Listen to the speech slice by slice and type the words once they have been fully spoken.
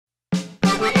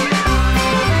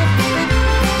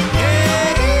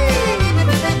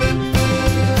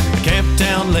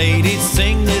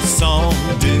song.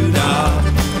 Doo-dah,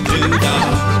 doo-dah.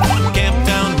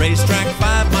 Camptown racetrack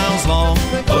 5 miles long.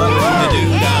 Oh, the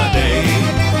doo-dah day.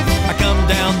 I come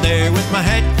down there with my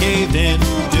hat caved in.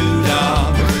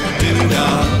 Doo-dah,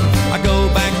 doo-dah. I go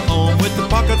back home with a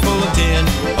pocket full of tin.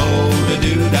 Oh, the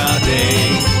doo-dah day.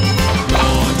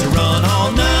 Going to run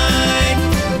all night,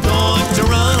 going to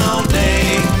run all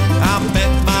day. I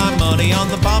bet my money on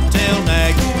the bobtail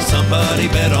nag. Somebody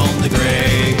bet on the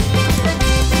gray.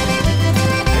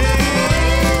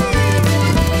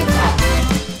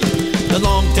 The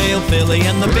long-tail filly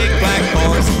and the big black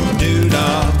horse.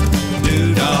 Doo-dah,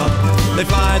 doo-dah. They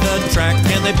fly the track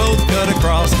and they both cut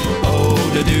across. Oh,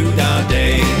 the doo-dah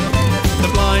day. The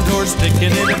blind horse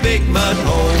sticking in a big mud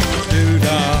hole.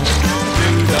 Doo-dah,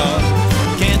 doo-dah.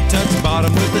 Can't touch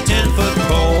bottom with a 10-foot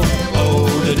pole. Oh,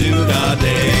 the doo-dah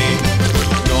day.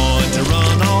 Going to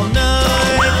run all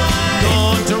night,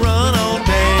 going to run all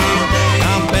day.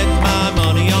 I'll bet my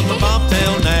money on the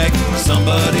bobtail nag.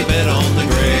 Somebody bet on the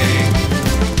gray.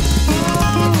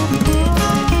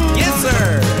 Yes,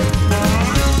 sir.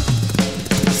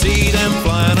 See them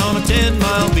flying on a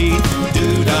 10-mile beat.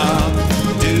 Doo-dah,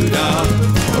 doo-dah.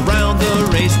 Around the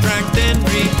racetrack then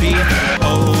repeat.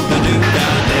 Oh, the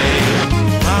doo-dah day.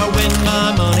 I win my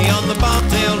money on the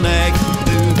bobtail nag.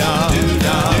 Doo-dah,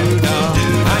 doo-dah, doo-dah,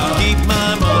 doo-dah. I keep my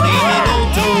money in an old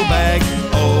tow bag.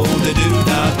 Oh, the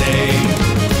doo-dah day.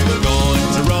 Going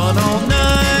to run all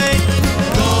night,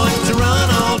 going to run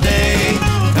all day.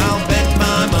 I'll bet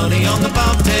my money on the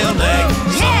bobtail nag.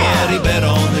 Somebody bet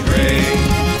on the gray.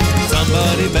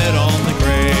 Somebody bet on the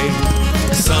gray.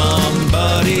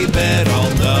 Somebody bet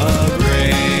on the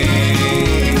gray.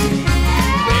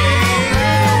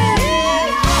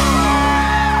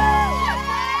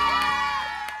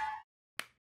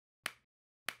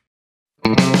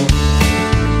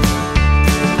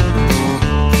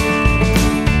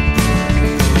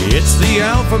 It's the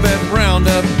alphabet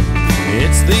roundup.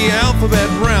 It's the alphabet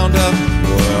roundup.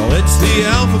 Well, it's the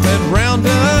alphabet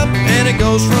roundup, and it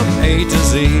goes from A to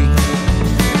Z.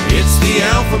 It's the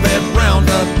alphabet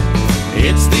roundup.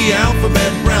 It's the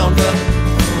alphabet roundup.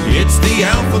 It's the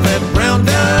alphabet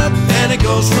roundup, and it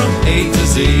goes from A to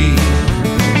Z.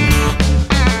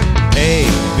 A,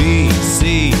 B,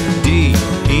 C, D,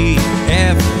 E,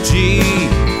 F, G,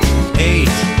 H,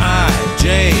 I,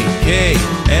 J, K,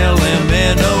 L, M,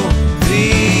 N, O, P,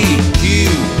 Q,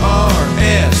 R,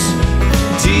 S,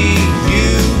 T, U,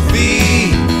 V,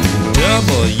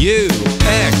 W,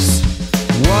 X,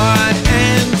 Y,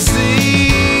 and Z.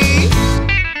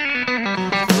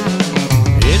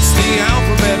 It's the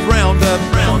alphabet roundup,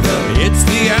 roundup. It's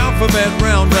the alphabet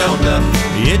roundup.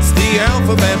 It's the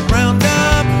alphabet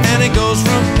roundup, and it goes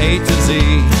from A to Z.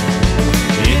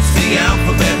 It's the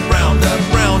alphabet roundup,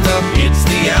 roundup. It's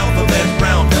the alphabet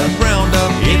roundup,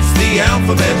 roundup. It's the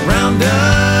alphabet roundup,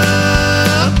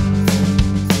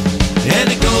 and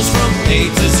it goes from A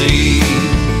to Z.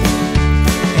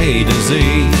 A to Z.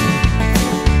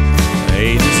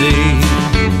 A to Z.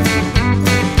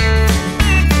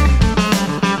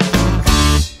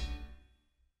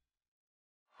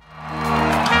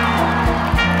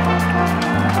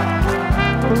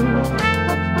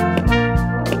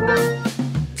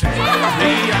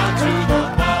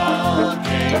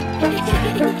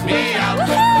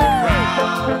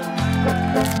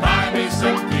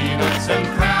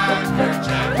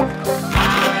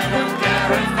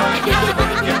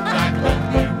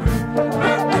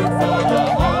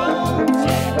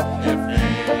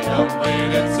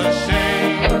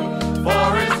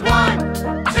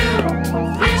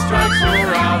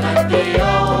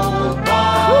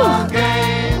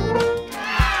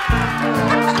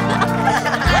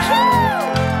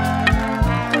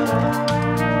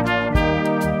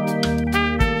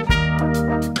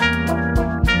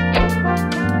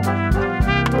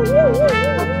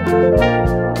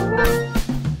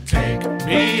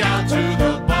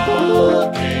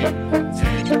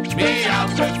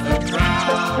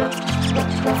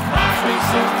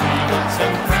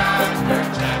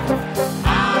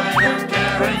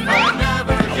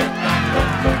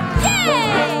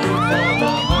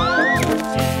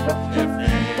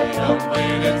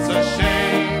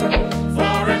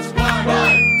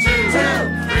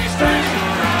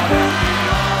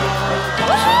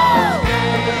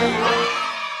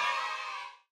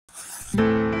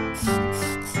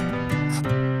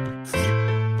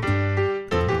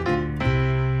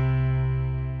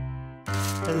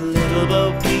 Little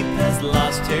Bo Peep has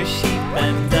lost her sheep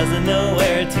and doesn't know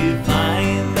where to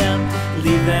find them.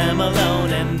 Leave them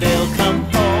alone and they'll come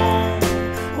home,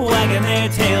 wagging their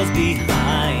tails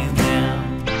behind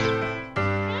them.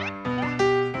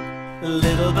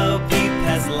 Little Bo Peep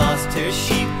has lost her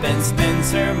sheep and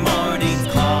spends her morning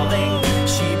calling.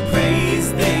 She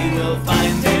prays they will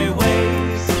find their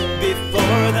way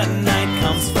before the night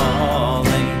comes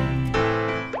falling.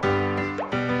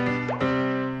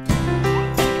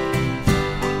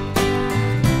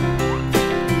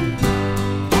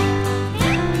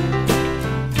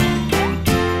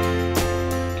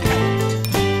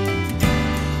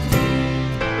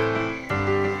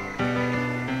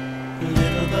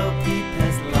 Little Bo Peep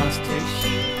has lost her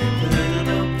sheep. Little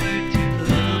Bo Peep,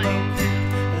 little Bo Peep,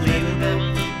 little Bo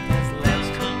Peep has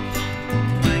lost her sheep,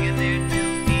 wagging their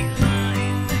tails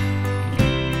behind them.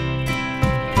 Doesn't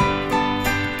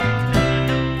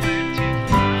know where to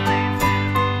find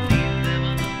them. Leave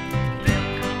them alone,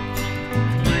 they'll come home,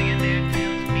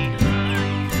 wagging their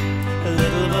tails behind them.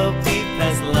 Little Bo Peep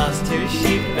has lost her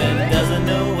sheep and doesn't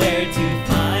know where to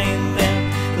find them.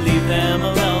 Leave them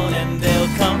alone and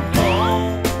they'll come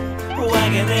home,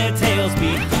 wagging their tails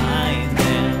behind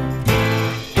them.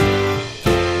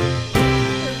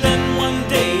 Then one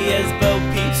day as Bo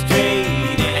Peep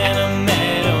strayed in a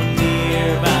meadow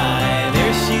nearby,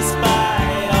 there she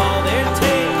spied all their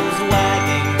tails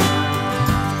wagging.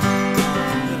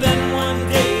 Then one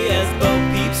day as Bo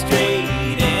Peep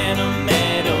strayed in a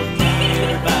meadow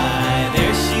nearby,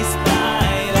 there she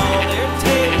spied all their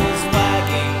tails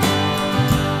wagging.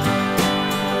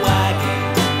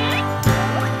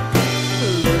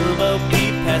 Little Bo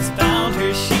Peep has found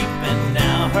her sheep and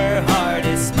now her heart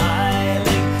is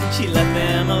smiling. She left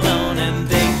them alone and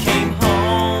they came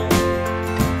home,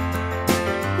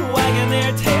 wagging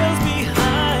their tails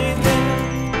behind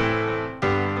them,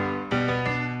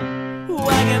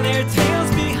 wagging their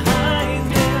tails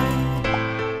behind them,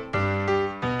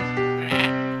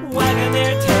 wagging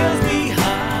their tails behind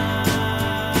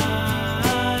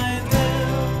them.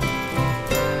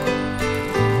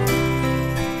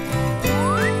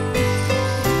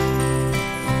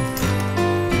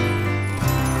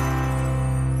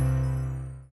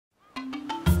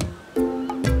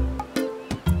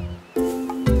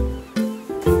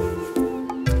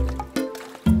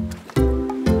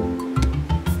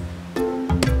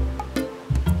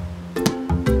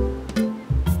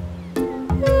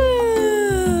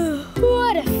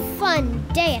 What a fun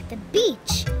day at the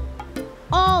beach.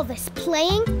 All this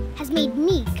playing has made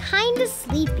me kinda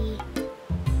sleepy.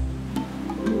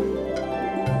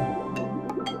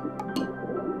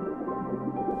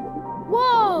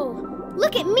 Whoa!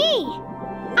 Look at me!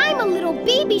 I'm a little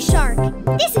baby shark.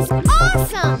 This is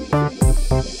awesome!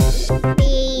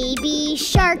 Baby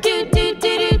shark. Do do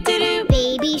do do do do.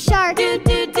 Baby shark. Do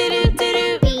do do do do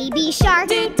do. Baby shark.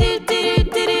 Do do do do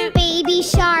do do. Baby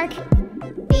shark.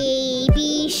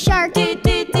 Baby shark. Do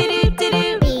do do do do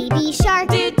do. Baby shark.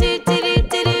 Do do do do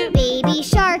do do. Baby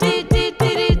shark. Do do do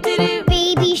do do do.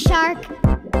 Baby shark.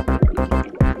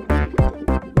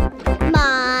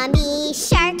 Mommy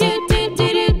shark. Do do do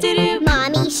do do do.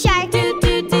 Mommy shark. Do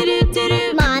do do do do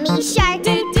do. Mommy shark.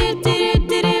 Do do do do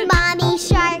do do. Mommy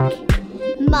shark.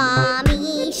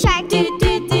 Mommy shark. Do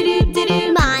do do do do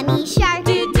do. Mommy shark.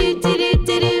 Do do do do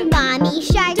do do. Mommy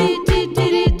shark. Do do do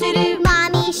do do do.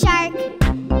 Mommy shark.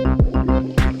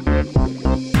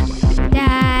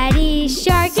 Daddy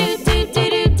shark. Do do do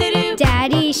do do do.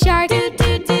 Daddy shark. Do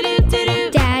do do do do do.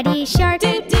 Daddy shark.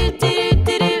 Do do do do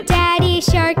do do. Daddy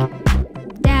shark.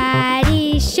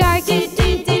 Daddy shark. Do do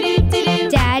do do do do.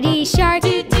 Daddy shark.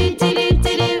 Do do do do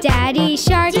do do. Daddy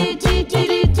shark. Do do do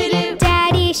do do do.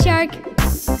 Daddy shark.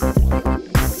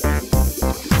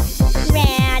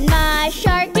 Grandma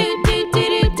shark. Do do do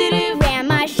do do do.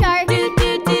 Grandma shark. Do do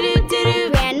do do do do.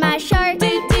 Grandma shark. Do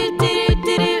do do do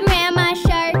do do. Grandma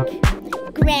shark.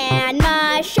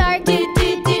 Grandma shark. Do do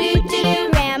do do do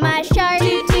do. Grandma shark. Do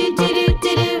do do do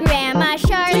do do. Grandma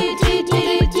shark. Do do do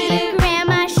do do do.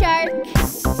 Grandma shark.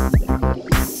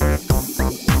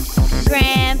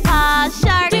 Grandpa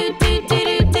shark. Do do do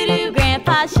do do do.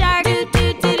 Grandpa shark. Do do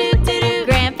do do do do.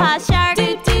 Grandpa shark. Do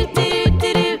do do do do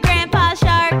do. Grandpa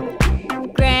shark.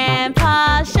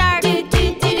 Grandpa shark. Do do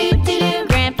do do do do.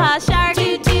 Grandpa shark.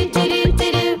 Do do do do do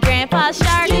do. Grandpa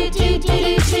shark. Do do do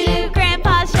do do do.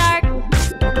 Grandpa shark.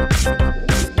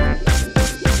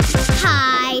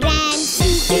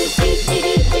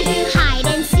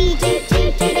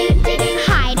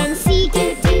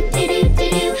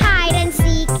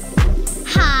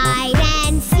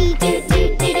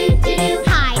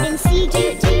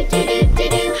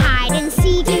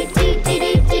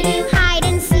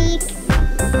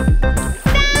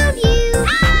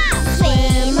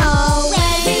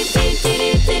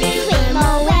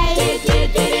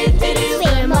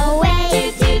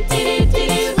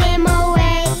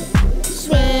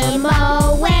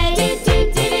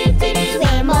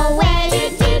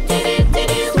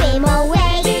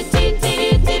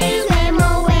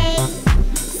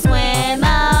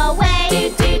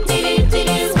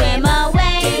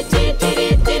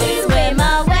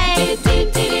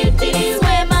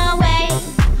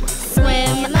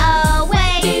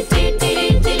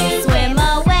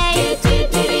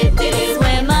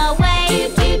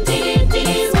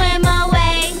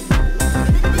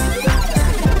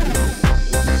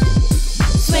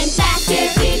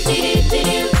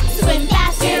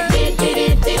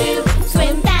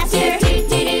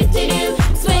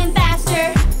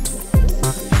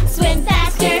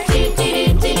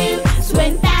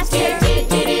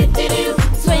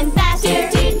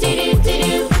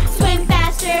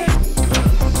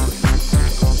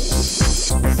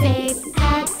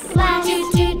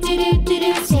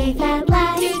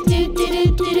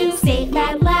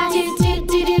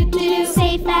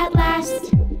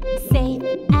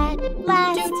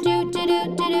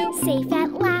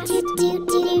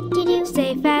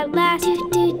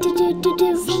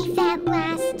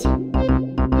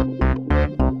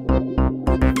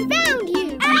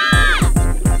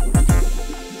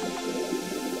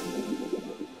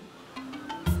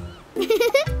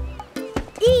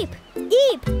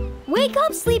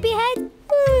 sleepyhead?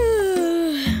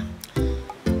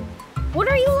 What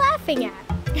are you laughing at?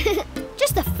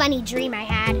 Just a funny dream I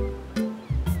had.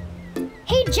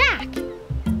 Hey, Jack.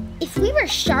 If we were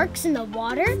sharks in the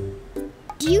water,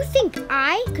 do you think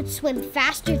I could swim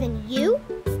faster than you?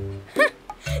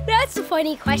 That's a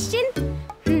funny question.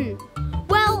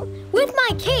 Well, with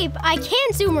my cape, I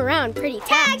can zoom around pretty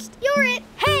fast. You're it.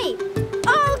 Hey,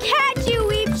 I'll catch you,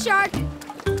 weep shark.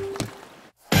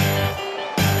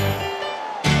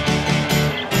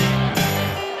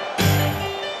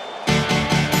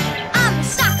 I'm a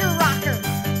soccer rocker.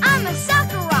 I'm a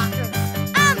soccer rocker.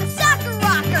 I'm a soccer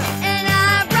rocker. And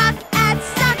I rock at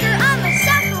soccer. I'm a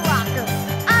soccer rocker.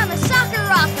 I'm a soccer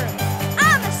rocker.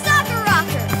 I'm a soccer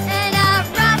rocker. And I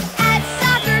rock at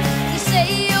soccer. You say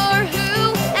you're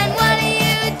who and what do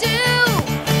you do?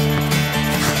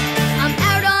 I'm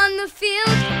out on the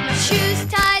field, my shoes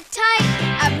tied tight.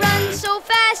 I run so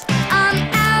fast, I'm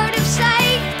out of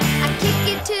sight. I kick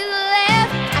it to the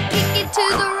left, I kick it to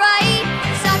the right.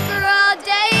 Soccer all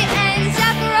day and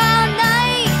soccer all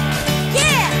night.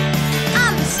 Yeah,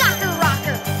 I'm a soccer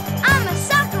rocker. I'm a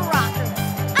soccer rocker.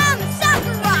 I'm a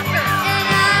soccer rocker. And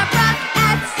I rock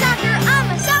at soccer. I'm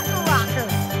a soccer rocker.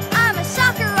 I'm a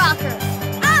soccer rocker.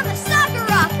 I'm a soccer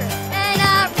rocker. And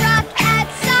I rock at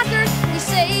soccer. You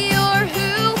say you're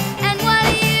who and what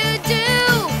do you do?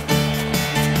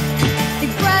 The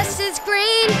grass is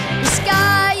green, the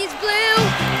sky is blue,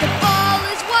 the ball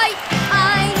is white.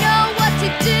 I know what to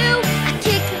do. I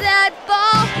kick that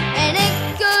ball and it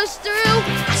goes through.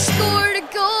 I scored a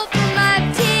goal for my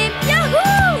team.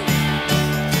 Yahoo!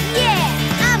 Yeah,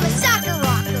 I'm a soccer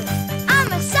rocker.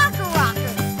 I'm a soccer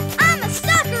rocker. I'm a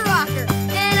soccer rocker.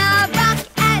 And I rock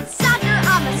at soccer.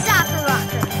 I'm a soccer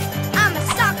rocker. I'm a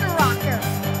soccer rocker.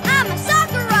 I'm a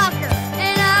soccer rocker.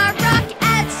 And I rock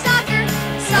at soccer.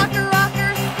 Soccer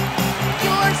rocker.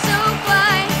 You're so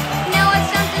fine. Now it's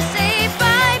time to say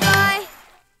bye-bye.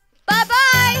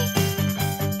 Bye-bye.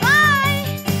 Bye.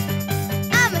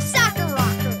 I'm a soccer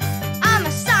rocker. I'm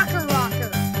a soccer rocker.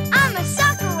 I'm a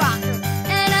soccer rocker.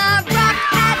 And I rock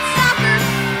at soccer.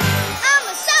 I'm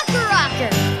a soccer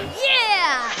rocker.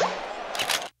 Yeah!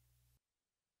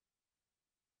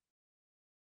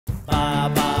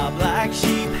 Baba, black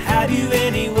sheep, have you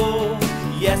any wool?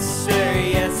 Yes, sir,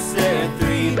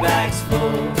 3 bags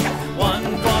full. One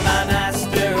for my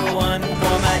master, one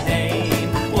for my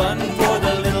dame, one for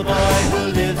the little boy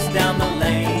who lives down the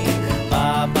lane.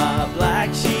 Baba,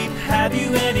 black sheep, have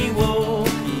you any wool?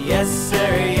 Yes,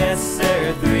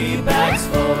 sir, 3 bags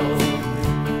full.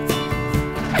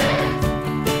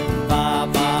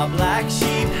 Baba, black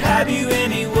sheep, have you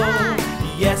any wool?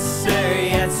 Yes,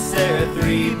 sir,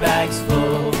 3 bags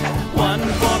full. One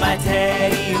for my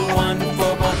teddy, one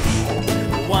for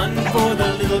Bo-Peep, one for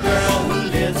the little girl who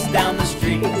lives down the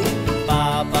street.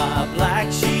 Baba,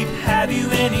 black sheep, have you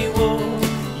any wool?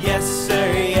 Yes,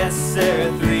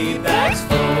 sir, 3 bags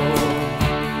full.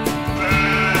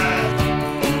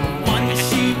 1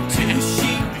 sheep, 2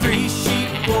 sheep, 3 sheep,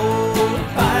 4,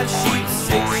 5 sheep,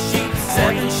 6 sheep,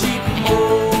 7 sheep,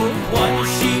 more. 1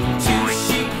 sheep, 2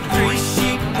 sheep, 3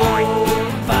 sheep, 4,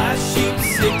 5 sheep,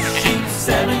 6 sheep,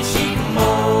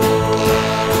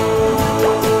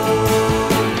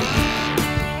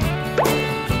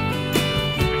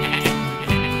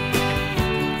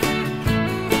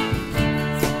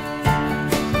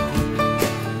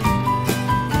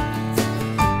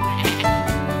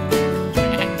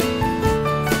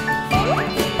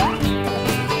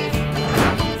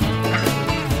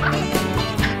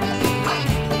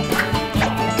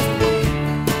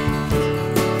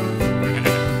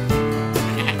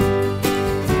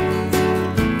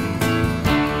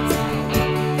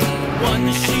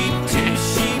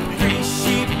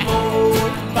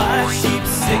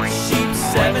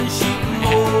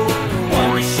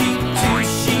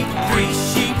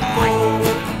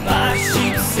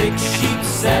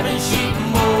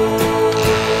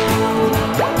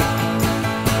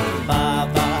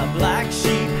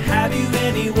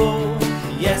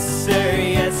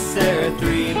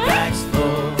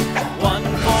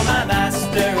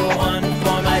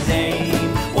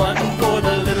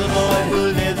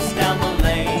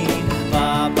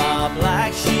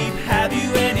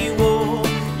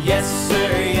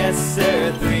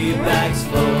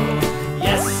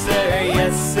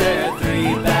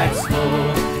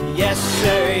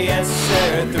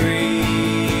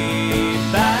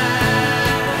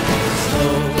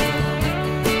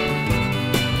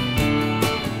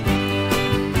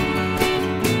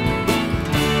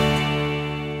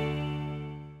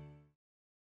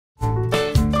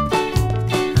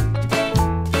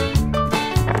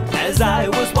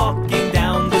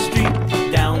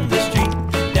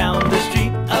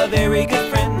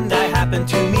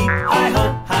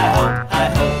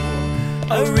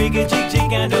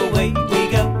 rig-a-jig-jig and away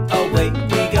we go, away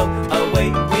we go, away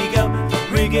we go.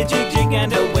 Rig-a-jig-jig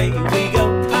and away we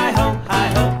go. Hi-ho,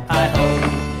 hi-ho, hi-ho.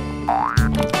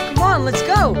 Come on, let's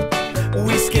go.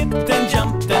 We skipped and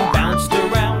jumped and bounced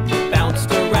around, bounced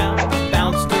around,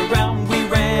 bounced around. We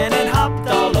ran and hopped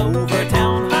all over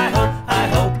town. Hi-ho,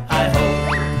 hi-ho,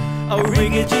 hi-ho. Oh,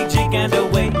 rig-a-jig-jig and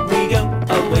away we go,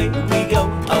 away we go,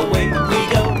 away we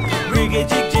go.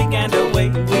 Rig-a-jig-jig and away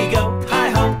we go.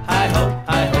 Hi-ho, hi-ho,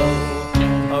 hi-ho.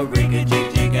 Oh,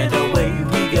 rig-a-jig-jig and away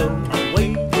we go, away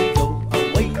we go,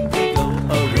 away we go.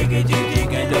 Oh,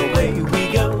 rig-a-jig-jig and away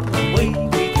we go, away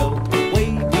we go, away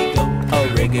we go. Oh,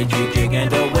 rig-a-jig-jig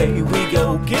and away we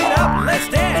go. Get up, let's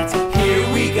dance. Here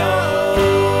we go.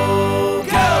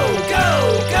 Go, go,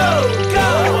 go, go.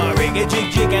 Oh,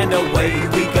 rig-a-jig-jig and away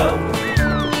we go.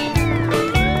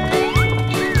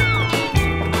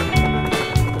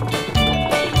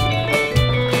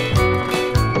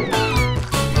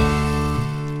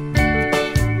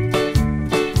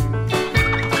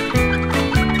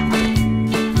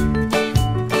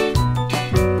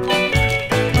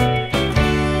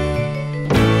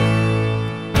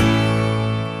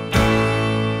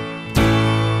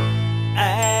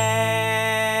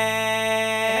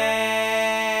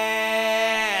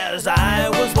 As I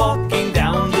was walking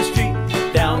down the street,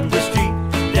 down the street,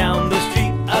 down the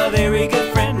street, a very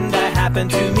good friend I happened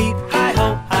to meet.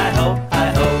 Hi-ho, hi-ho,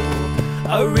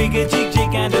 hi-ho. A rig-a-jig